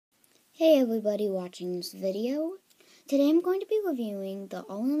Hey everybody watching this video. Today I'm going to be reviewing the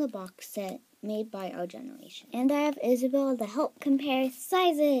all-in-the-box set made by our generation. And I have Isabel to help compare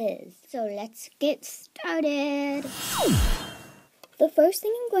sizes. So let's get started. The first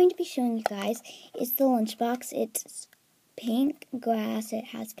thing I'm going to be showing you guys is the lunchbox. It's pink grass, it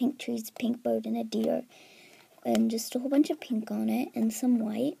has pink trees, pink bird, and a deer. And just a whole bunch of pink on it and some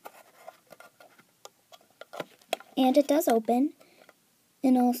white. And it does open.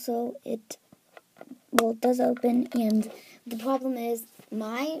 And also it does open, and the problem is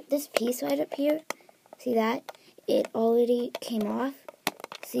this piece right up here, see that? It already came off.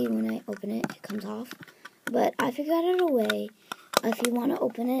 See, when I open it, it comes off. But I figured out a way. If you want to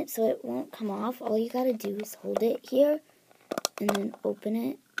open it so it won't come off, all you gotta do is hold it here and then open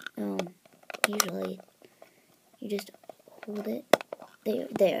it. Usually you just hold it.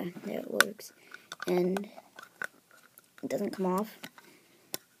 There it works. And it doesn't come off.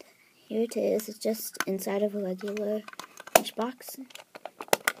 Here it is. It's just inside of a regular lunchbox.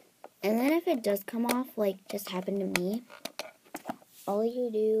 And then if it does come off, like just happened to me, all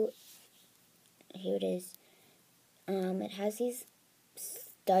you do, here it is. It has these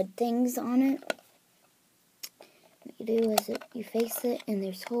stud things on it. What you do is you face it, and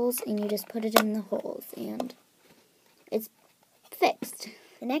there's holes, and you just put it in the holes, and it's fixed.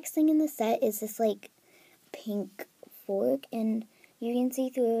 The next thing in the set is this like pink fork, and you can see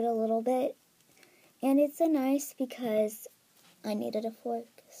through it a little bit, and it's nice because I needed a fork,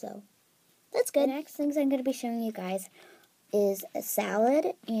 so that's good. The next things I'm going to be showing you guys is a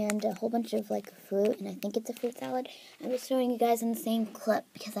salad and a whole bunch of like fruit, and I think it's a fruit salad. I'm just showing you guys in the same clip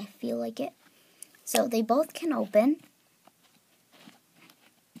because I feel like it. So they both can open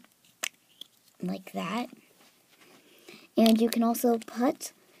like that, and you can also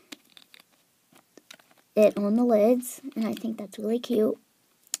put it on the lids, and I think that's really cute.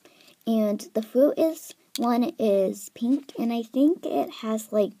 And the fruit one is pink, and I think it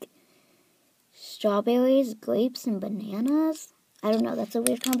has like strawberries, grapes, and bananas. I don't know, that's a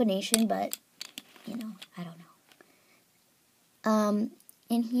weird combination, but you know, I don't know.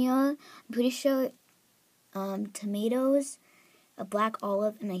 In here, I'm pretty sure tomatoes, a black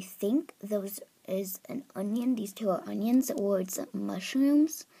olive, and I think those is an onion. These two are onions, or it's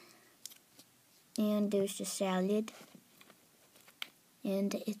mushrooms. And there's just salad,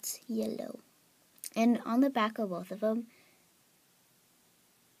 and it's yellow. And on the back of both of them,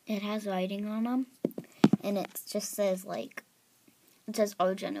 it has writing on them, and it just says like, it says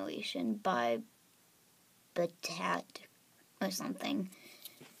Our Generation by Batat or something.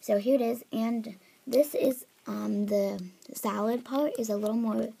 So here it is, and this is the salad part is a little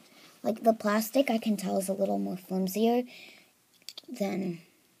more, like the plastic I can tell is a little more flimsier than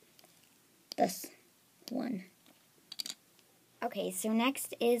this one. Okay, so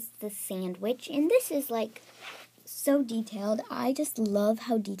next is the sandwich, and this is like so detailed. I just love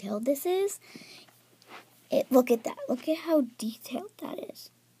how detailed this is. Look at that. Look at how detailed that is.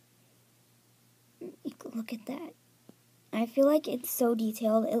 Look at that. I feel like it's so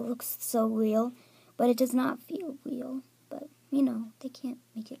detailed. It looks so real, but it does not feel real. But, you know, they can't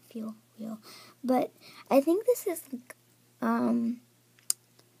make it feel real. But I think this is like,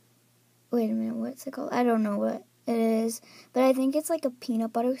 wait a minute, what's it called? I don't know what it is, but I think it's like a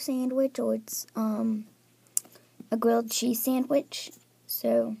peanut butter sandwich, or it's a grilled cheese sandwich.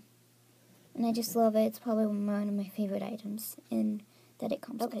 So, and I just love it. It's probably one of my favorite items in that it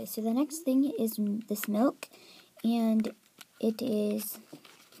comes. Okay, so the next thing is this milk, and it is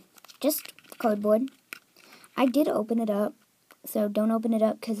just cardboard. I did open it up, so don't open it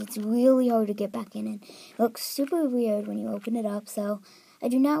up because it's really hard to get back in, and it looks super weird when you open it up. So I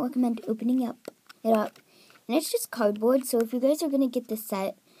do not recommend opening it up. And it's just cardboard, so if you guys are going to get this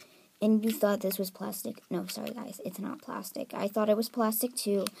set and you thought this was plastic, no, sorry guys, it's not plastic. I thought it was plastic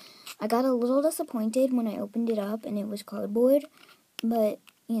too. I got a little disappointed when I opened it up and it was cardboard, but,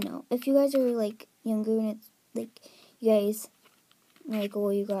 you know, if you guys are, like, younger and it's, like, you guys, like,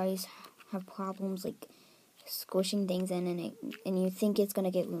 or you guys have problems, like, squishing things in and you think it's going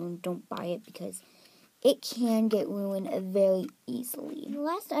to get ruined, don't buy it because it can get ruined very easily. The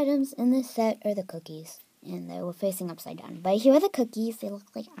last items in this set are the cookies, and they were facing upside down. But here are the cookies. They look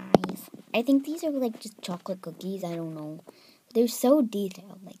like eyes. I think these are like just chocolate cookies. I don't know. They're so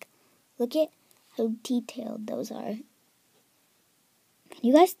detailed. Like, look at how detailed those are. Can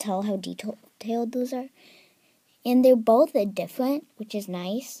you guys tell how detailed those are? And they're both different, which is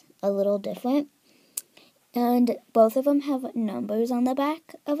nice. A little different. And both of them have numbers on the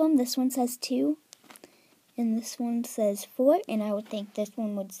back of them. This one says 2. And this one says 4, and I would think this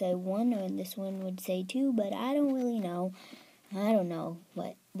one would say 1, and this one would say 2, but I don't really know. I don't know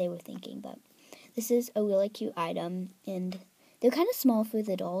what they were thinking. But this is a really cute item, and they're kind of small for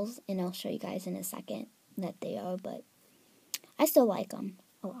the dolls, and I'll show you guys in a second that they are, but I still like them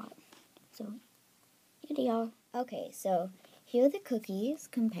a lot. So here they are. Okay, so here are the cookies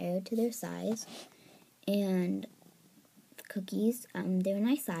compared to their size, and the cookies, they're a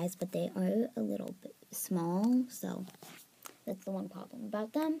nice size, but they are a little bit small, so that's the one problem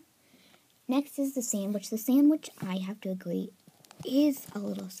about them. Next is the sandwich. The sandwich, I have to agree, is a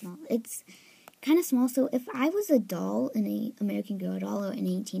little small. It's kind of small, so if I was a doll, an American Girl doll or an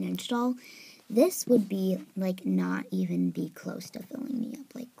 18-inch doll, this would be, like, not even be close to filling me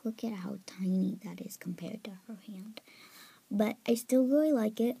up. Like, look at how tiny that is compared to her hand. But I still really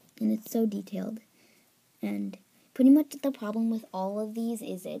like it, and it's so detailed. And pretty much the problem with all of these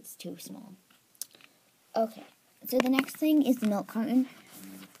is it's too small. Okay, so the next thing is the milk carton.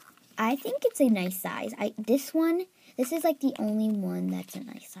 I think it's a nice size. This is like the only one that's a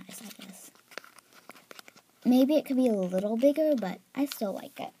nice size, I guess. Maybe it could be a little bigger, but I still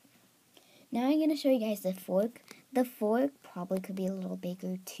like it. Now I'm going to show you guys the fork. The fork probably could be a little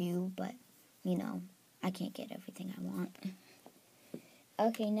bigger too, but, you know, I can't get everything I want.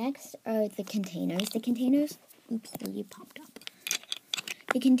 Okay, next are the containers. The containers, oops, they popped up.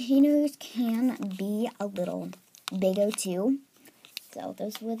 The containers can be a little bigger too. So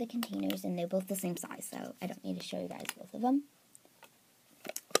those were the containers, and they're both the same size, so I don't need to show you guys both of them.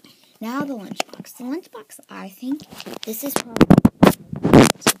 Now the lunchbox. The lunchbox, I think this is probably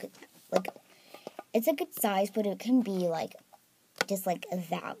it's a good size, but it can be like just like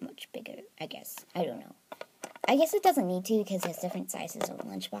that much bigger, I guess. I don't know. I guess it doesn't need to because there's different sizes of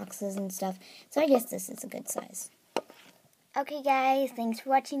lunchboxes and stuff. So I guess this is a good size. Okay, guys, thanks for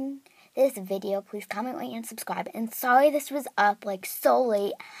watching this video. Please comment, rate, and subscribe. And sorry this was up like so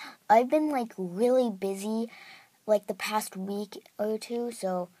late. I've been like really busy like the past week or two,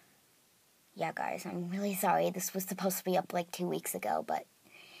 so yeah, guys, I'm really sorry. This was supposed to be up like 2 weeks ago, but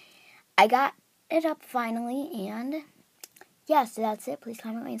I got it up finally, and yeah, so that's it. Please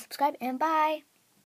comment, rate, and subscribe, and bye!